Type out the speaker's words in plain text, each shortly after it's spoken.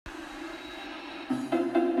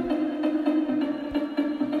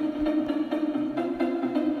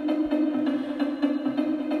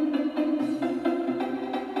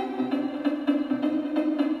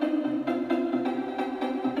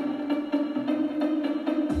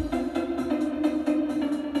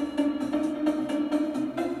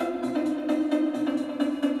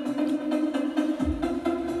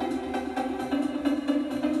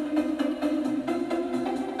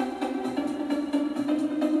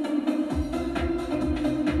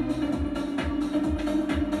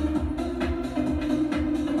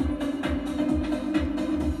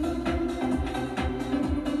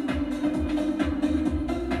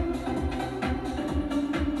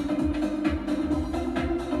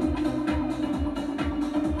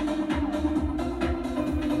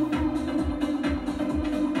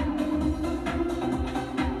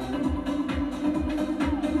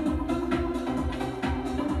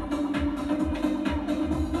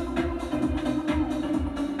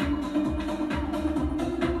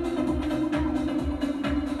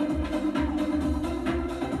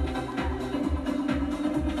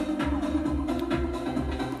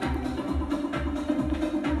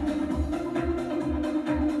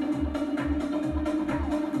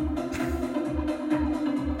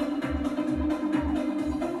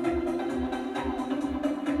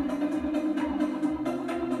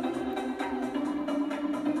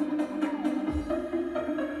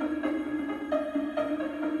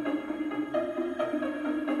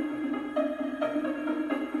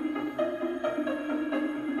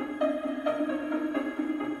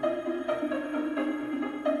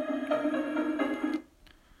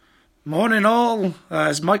Morning all,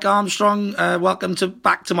 it's Mike Armstrong. Welcome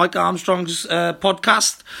back to Mike Armstrong's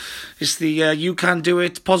podcast. It's the You Can Do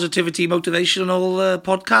It positivity motivational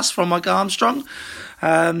podcast from Mike Armstrong.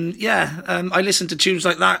 I listen to tunes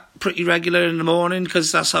like that pretty regular in the morning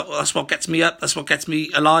because that's what gets me up, that's what gets me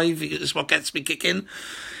alive, it's what gets me kicking.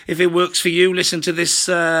 If it works for you, listen to this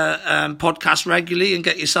podcast regularly and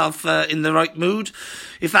get yourself in the right mood.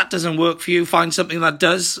 If that doesn't work for you, find something that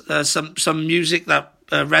does, some music that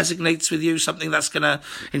resonates with you, something that's going to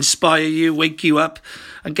inspire you, wake you up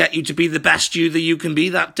and get you to be the best you that you can be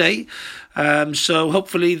that day. So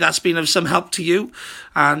hopefully that's been of some help to you,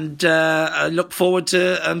 and I look forward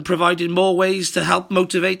to providing more ways to help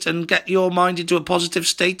motivate and get your mind into a positive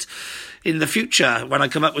state in the future when I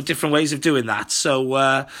come up with different ways of doing that. So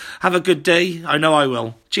have a good day. I know I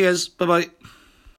will. Cheers. Bye-bye.